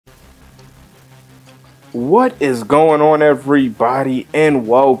What is going on, everybody, and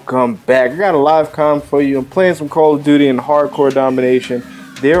welcome back. I got a live comm for you. I'm playing some Call of Duty in hardcore domination.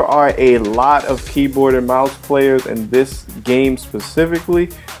 There are a lot of keyboard and mouse players in this game specifically,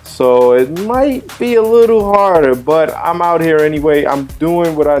 so it might be a little harder, but I'm out here anyway. I'm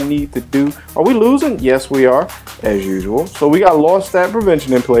doing what I need to do. Are we losing? Yes, we are, as usual. So we got lost stat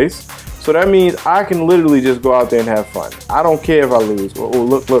prevention in place. So that means I can literally just go out there and have fun. I don't care if I lose. Oh,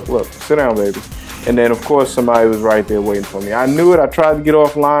 look. Sit down, baby. And then, of course, somebody was right there waiting for me. I knew it. I tried to get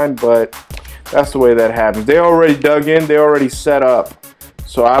offline, but that's the way that happens. They already dug in. They already set up.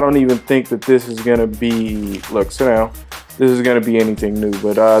 So I don't even think that this is going to be... Look, sit down. This is going to be anything new.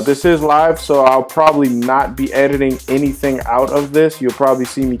 But this is live, so I'll probably not be editing anything out of this. You'll probably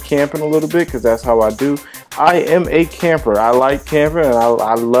see me camping a little bit because that's how I do. I am a camper. I like camping, and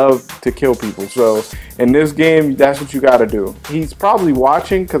I love to kill people. So in this game, that's what you got to do. He's probably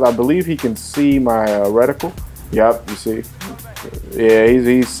watching because I believe he can see my reticle. Yep, you see. Yeah,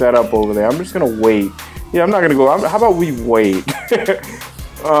 he's set up over there. I'm just going to wait. Yeah, I'm not going to go. How about we wait?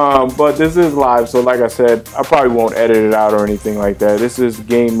 But this is live, so like I said, I probably won't edit it out or anything like that. This is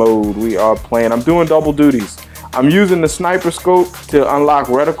game mode. We are playing. I'm doing double duties. I'm using the sniper scope to unlock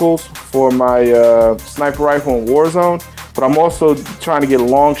reticles for my sniper rifle in Warzone, but I'm also trying to get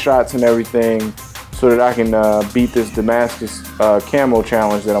long shots and everything so that I can beat this Damascus camo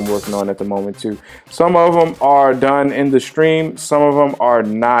challenge that I'm working on at the moment too. Some of them are done in the stream. Some of them are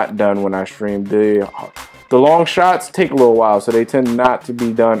not done when I stream. The long shots take a little while, so they tend not to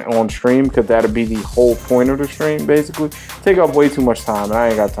be done on stream because that'll be the whole point of the stream, basically. Take up way too much time, and I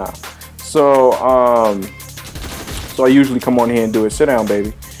ain't got time. So, so I usually come on here and do it. Sit down,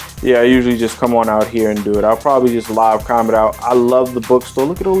 baby. Yeah, I usually just come on out here and do it. I'll probably just live comment out. I love the bookstore.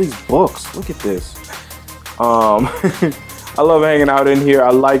 Look at all these books. Look at this. I love hanging out in here.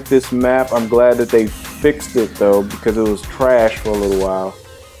 I like this map. I'm glad that they fixed it, though, because it was trash for a little while.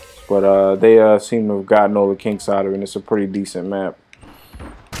 But they seem to have gotten all the kinks out of it, and it's a pretty decent map.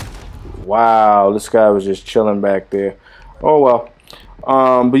 Wow, this guy was just chilling back there. Oh, well.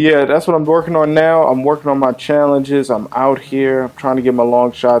 But yeah, that's what I'm working on now. I'm working on my challenges. I'm out here. I'm trying to get my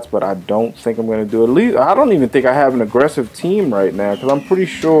long shots, but I don't think I'm going to do it. At least, I don't even think I have an aggressive team right now, because I'm pretty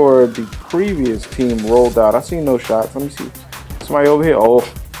sure the previous team rolled out. I see no shots. Let me see. Somebody over here.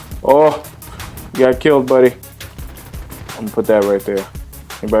 Oh, you got killed, buddy. I'm going to put that right there.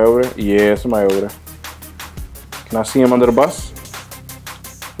 Anybody over there? Yeah, somebody over there. Can I see him under the bus?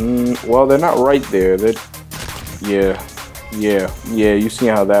 Well, they're not right there. Yeah, you see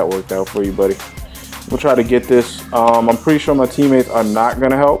how that worked out for you, buddy. We'll try to get this. I'm pretty sure my teammates are not going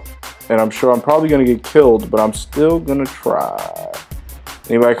to help. And I'm sure I'm probably going to get killed, but I'm still going to try.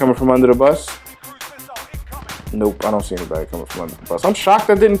 Anybody coming from under the bus? Nope, I don't see anybody coming from under the bus. I'm shocked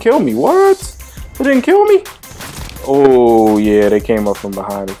that didn't kill me. What? They didn't kill me? Oh, yeah, they came up from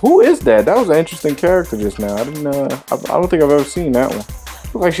behind him. Who is that? That was an interesting character just now. I don't think I've ever seen that one.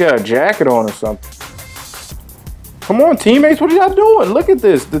 Looked like she had a jacket on or something. Come on, teammates. What are y'all doing? Look at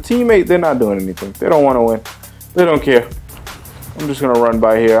this. The teammate, they're not doing anything. They don't want to win. They don't care. I'm just going to run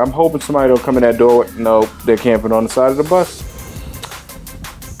by here. I'm hoping somebody will come in that door. No, they're camping on the side of the bus.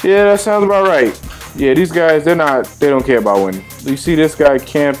 Yeah, that sounds about right. Yeah, these guys, they don't care about winning. You see this guy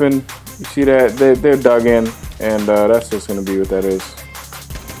camping. You see that? They're dug in. And that's just going to be what that is.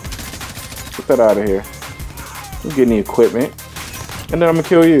 Get that out of here. We're getting the equipment. And then I'm going to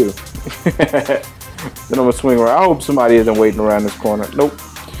kill you. Then I'm going to swing around. I hope somebody isn't waiting around this corner. Nope.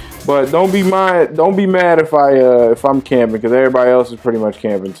 But don't be mad if I'm camping, because everybody else is pretty much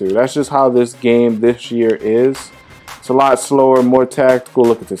camping too. That's just how this game this year is. It's a lot slower, more tactical.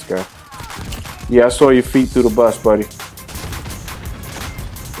 Look at this guy. Yeah, I saw your feet through the bus, buddy.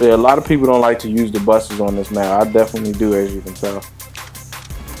 Yeah, a lot of people don't like to use the buses on this map. I definitely do, as you can tell.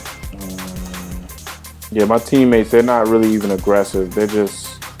 Yeah, my teammates, they're not really even aggressive. They're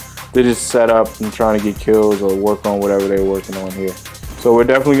just set up and trying to get kills or work on whatever they're working on here. So we're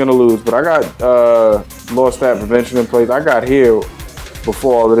definitely going to lose. But I got lost stat prevention in place. I got here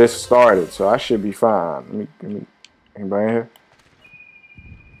before all of this started, so I should be fine. Anybody in here?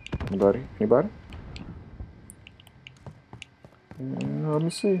 Anybody? Let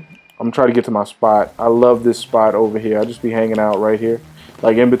me see. I'm trying to get to my spot. I love this spot over here. I just be hanging out right here,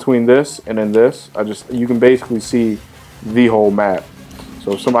 like in between this and then this. You can basically see the whole map.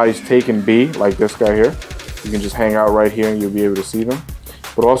 So if somebody's taking B, like this guy here, you can just hang out right here and you'll be able to see them.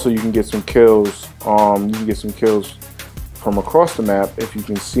 But also you can get some kills. You can get some kills from across the map. If you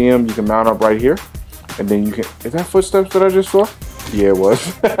can see them, you can mount up right here, and then you can. Is that footsteps that I just saw? Yeah, it was.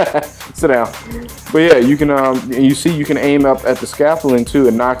 Sit down. But yeah, you can and you see you can aim up at the scaffolding too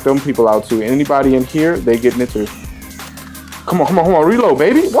and knock them people out too. Anybody in here, they getting it too. Come on, reload,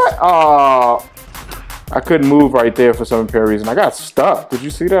 baby. What? I couldn't move right there for some apparent reason. I got stuck. Did you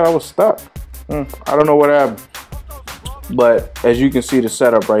see that? I was stuck. I don't know what happened. But as you can see the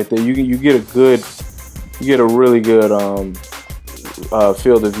setup right there, you get a really good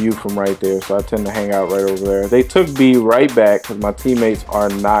field of view from right there. So I tend to hang out right over there. They took B right back because my teammates are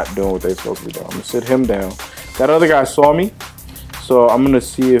not doing what they're supposed to be doing. I'm gonna sit him down. That other guy saw me, so I'm gonna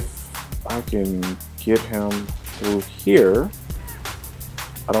see if I can get him through here.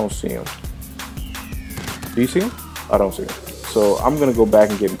 I don't see him. Do you see him? I don't see him. So I'm gonna go back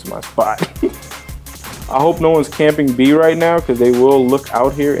and get into my spot. I hope no one's camping B right now because they will look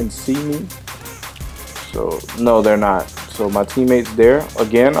out here and see me. So no, they're not. So my teammate's there.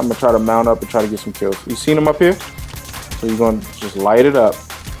 Again, I'm gonna try to mount up and try to get some kills. You seen him up here? So you're gonna just light it up.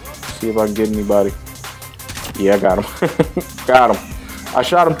 See if I can get anybody. Yeah, I got him. Got him. I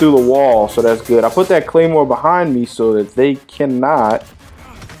shot him through the wall, so that's good. I put that claymore behind me so that they cannot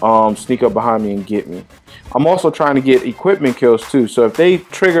sneak up behind me and get me. I'm also trying to get equipment kills too. So if they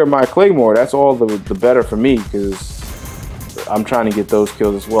trigger my claymore, that's all the better for me because I'm trying to get those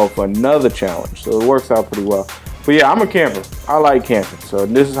kills as well for another challenge. So it works out pretty well. But yeah, I'm a camper. I like camping. So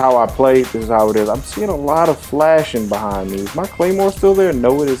this is how I play. This is how it is. I'm seeing a lot of flashing behind me. Is my claymore still there?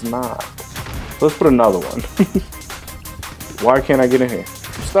 No, it is not. Let's put another one. Why can't I get in here?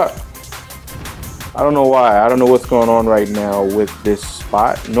 I'm stuck. I don't know why. I don't know what's going on right now with this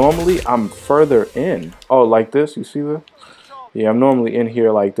spot. Normally, I'm further in. Oh, like this? You see that? Yeah, I'm normally in here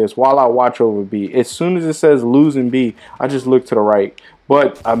like this while I watch over B. As soon as it says losing B, I just look to the right.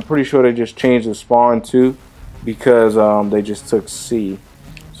 But I'm pretty sure they just changed the spawn too because they just took C.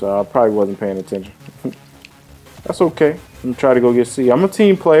 So I probably wasn't paying attention. That's okay. I'm going to try to go get C. I'm a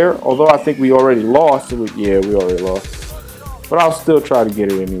team player, although I think we already lost. Yeah, we already lost. But I'll still try to get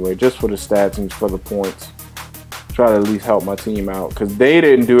it anyway, just for the stats and for the points. Try to at least help my team out, because they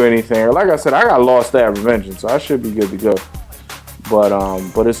didn't do anything. Like I said, I got lost stat prevention, so I should be good to go.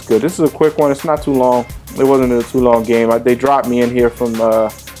 But it's good. This is a quick one. It's not too long. It wasn't a too long game. They dropped me in here from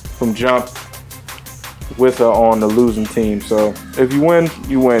jump with on the losing team. So if you win,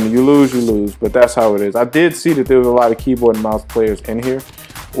 you win. You lose, you lose. But that's how it is. I did see that there was a lot of keyboard and mouse players in here.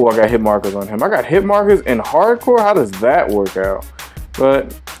 Oh, I got hit markers on him. I got hit markers in hardcore? How does that work out?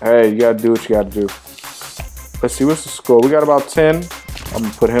 But, hey, you got to do what you got to do. Let's see, what's the score? We got about 10. I'm going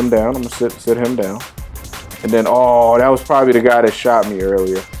to put him down. I'm going to sit him down. And then, oh, that was probably the guy that shot me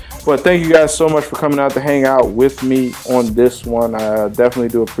earlier. But thank you guys so much for coming out to hang out with me on this one. I definitely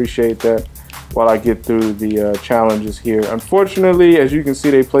do appreciate that while I get through the challenges here. Unfortunately, as you can see,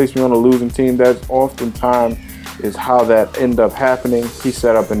 they placed me on a losing team. That's oftentimes is how that end up happening. He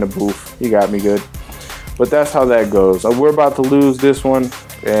set up in the booth. He got me good. But that's how that goes. We're about to lose this one,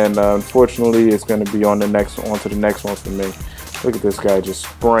 and unfortunately, it's going to be on to the next one for me. Look at this guy just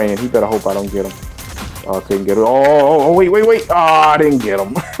spraying. He better hope I don't get him. Oh, I couldn't get it. Oh, wait. Oh, I didn't get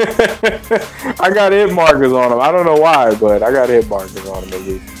him. I got hit markers on him. I don't know why, but I got hit markers on him at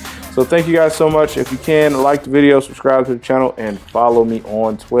least. So thank you guys so much. If you can, like the video, subscribe to the channel, and follow me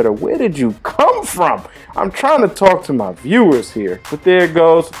on Twitter. Where did you come from? I'm trying to talk to my viewers here. But there it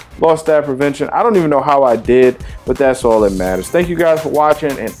goes. Lost stat prevention. I don't even know how I did, but that's all that matters. Thank you guys for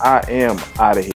watching, and I am out of here.